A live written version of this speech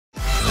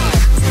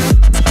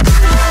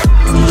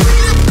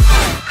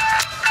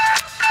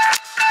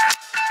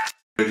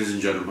Ladies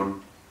and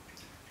gentlemen,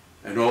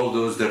 and all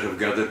those that have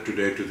gathered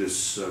today to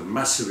this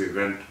massive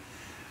event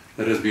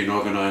that has been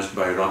organized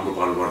by Ram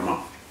Gopal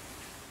Verma.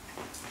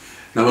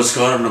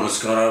 Namaskar,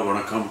 namaskara,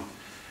 vanakkam.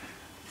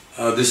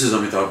 This is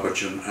Amitabh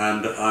Bachchan,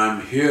 and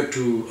I'm here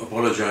to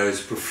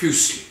apologize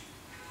profusely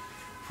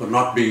for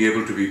not being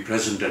able to be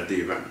present at the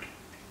event.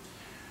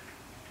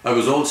 I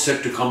was all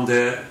set to come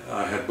there.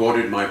 I had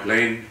boarded my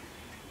plane,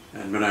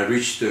 and when I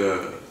reached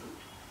the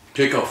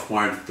takeoff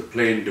point, the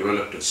plane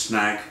developed a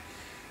snag,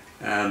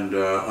 and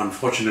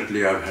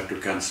unfortunately I've had to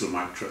cancel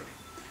my trip.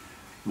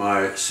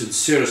 My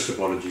sincerest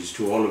apologies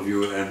to all of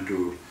you and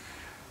to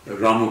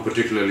Ramu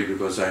particularly,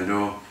 because I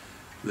know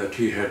that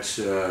he had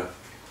spent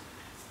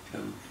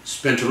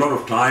a lot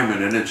of time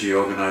and energy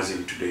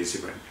organizing today's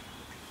event.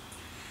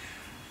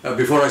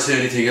 Before I say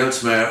anything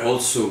else, may I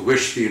also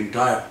wish the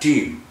entire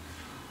team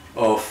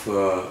of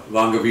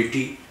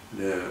Vangaveeti,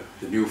 the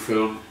new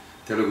film,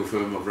 Telugu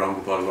film of Ram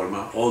Gopal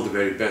Verma, all the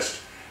very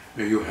best.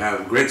 May you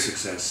have great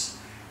success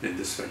in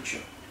this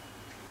venture.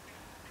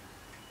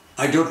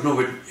 I don't know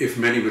if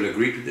many will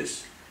agree to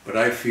this, but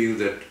I feel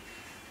that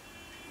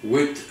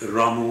with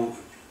Ramu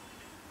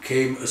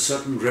came a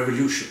certain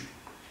revolution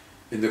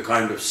in the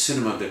kind of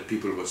cinema that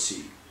people were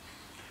seeing.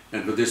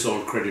 And for this,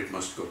 all credit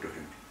must go to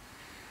him.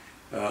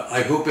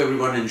 I hope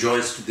everyone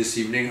enjoys this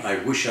evening. I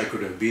wish I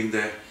could have been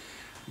there,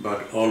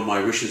 but all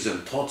my wishes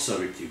and thoughts are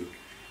with you.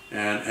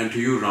 And to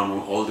you,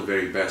 Ramu, all the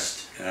very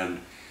best.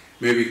 And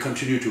may we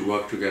continue to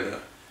work together.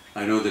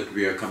 I know that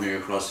we are coming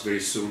across very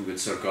soon with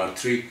Sarkar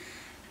 3,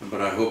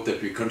 but I hope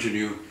that we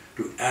continue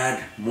to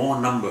add more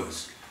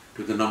numbers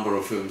to the number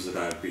of films that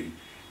I have been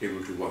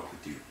able to work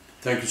with you.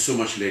 Thank you so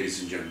much,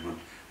 ladies and gentlemen.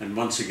 And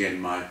once again,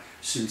 my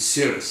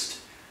sincerest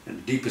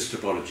and deepest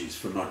apologies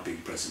for not being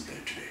present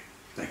there today.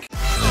 Thank you.